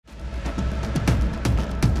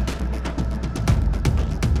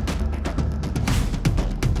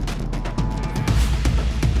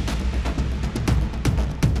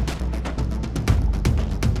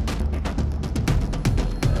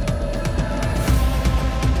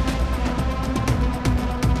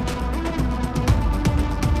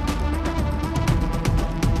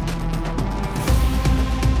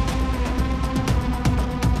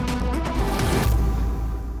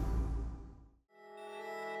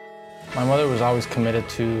My mother was always committed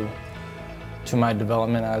to my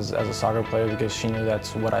development as a soccer player because she knew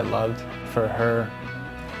that's what I loved. For her,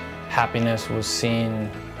 happiness was seeing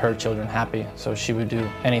her children happy, so she would do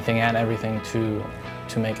anything and everything to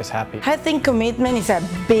make us happy. I think commitment is a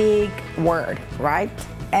big word, right?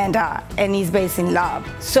 And it's based in love.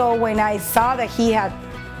 So when I saw that he had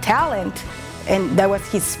talent and that was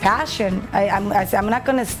his passion, I said, I'm not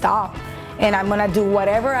gonna stop, and I'm gonna do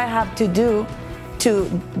whatever I have to do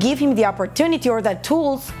to give him the opportunity or the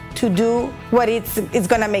tools to do what it's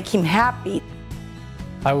gonna make him happy.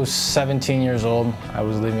 I was 17 years old. I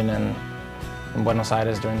was living in Buenos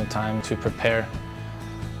Aires during the time to prepare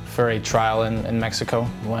for a trial in Mexico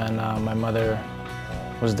when my mother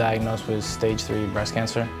was diagnosed with stage 3 breast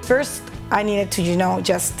cancer. First, I needed to,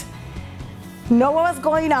 just know what was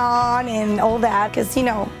going on and all that, because,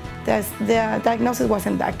 the diagnosis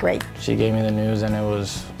wasn't that great. She gave me the news, and it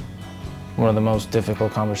was one of the most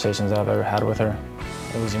difficult conversations I've ever had with her.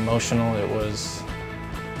 It was emotional, it was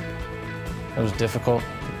difficult,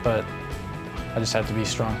 but I just had to be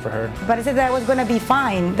strong for her. But I said that I was gonna be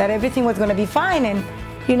fine, that everything was gonna be fine, and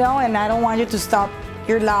and I don't want you to stop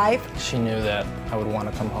your life. She knew that I would want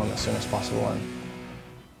to come home as soon as possible, and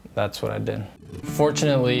that's what I did.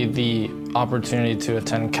 Fortunately, the opportunity to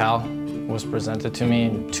attend Cal was presented to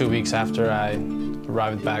me 2 weeks after I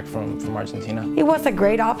arrived back from Argentina. It was a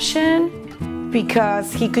great option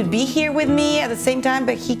because he could be here with me at the same time,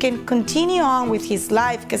 but he can continue on with his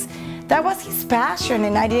life because that was his passion,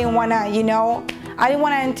 and I didn't want to, I didn't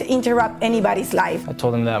want to interrupt anybody's life. I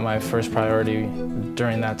told him that my first priority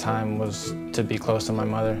during that time was to be close to my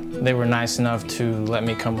mother. They were nice enough to let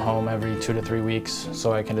me come home every 2 to 3 weeks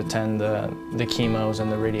so I could attend the chemos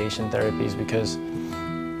and the radiation therapies because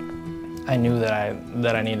I knew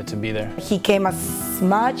that I needed to be there. He came as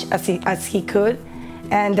much as he could,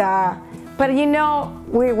 and but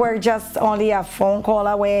we were just only a phone call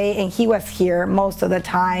away, and he was here most of the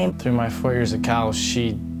time. Through my 4 years at Cal,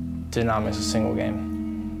 she did not miss a single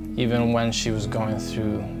game. Even when she was going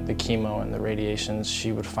through the chemo and the radiations,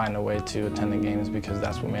 she would find a way to attend the games because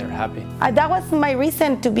that's what made her happy. That was my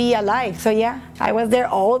reason to be alive, so yeah, I was there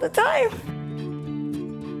all the time.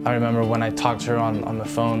 I remember when I talked to her on the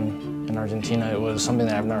phone in Argentina, it was something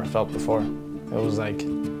that I've never felt before. It was like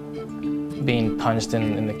being punched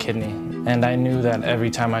in the kidney. And I knew that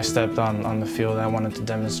every time I stepped on the field, I wanted to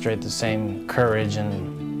demonstrate the same courage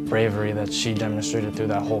and bravery that she demonstrated through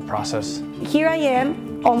that whole process. Here I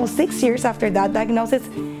am, almost 6 years after that diagnosis.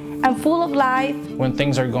 I'm full of life. When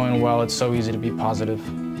things are going well, it's so easy to be positive.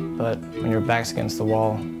 But when your back's against the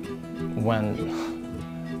wall,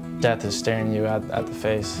 when death is staring you at the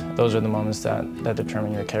face, those are the moments that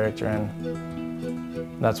determine your character, and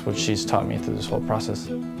that's what she's taught me through this whole process.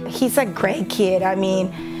 He's a great kid,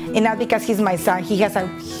 and not because he's my son, he has a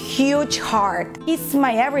huge heart. He's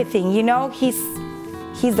my everything,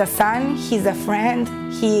 he's the son, he's a friend,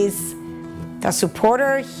 he's the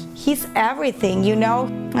supporter, he's everything,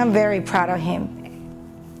 I'm very proud of him,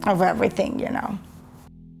 of everything,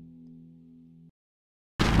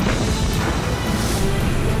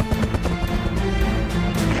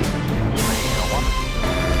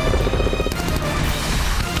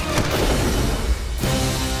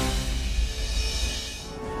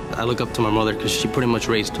 I look up to my mother because she pretty much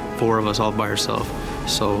raised 4 of us all by herself.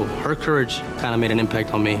 So her courage kind of made an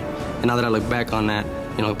impact on me. And now that I look back on that,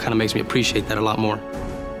 it kind of makes me appreciate that a lot more.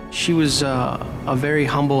 She was a very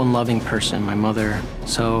humble and loving person, my mother.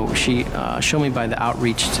 So she showed me by the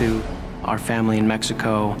outreach to our family in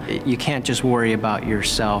Mexico, you can't just worry about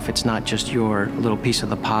yourself. It's not just your little piece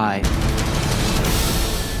of the pie.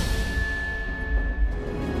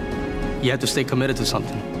 You have to stay committed to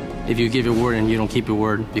something. If you give your word and you don't keep your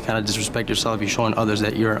word, you kind of disrespect yourself. You're showing others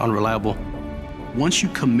that you're unreliable. Once you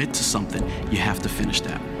commit to something, you have to finish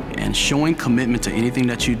that. And showing commitment to anything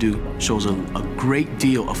that you do shows a great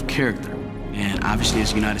deal of character. And obviously,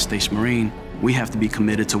 as a United States Marine, we have to be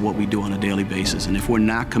committed to what we do on a daily basis. And if we're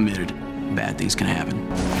not committed, bad things can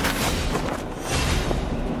happen.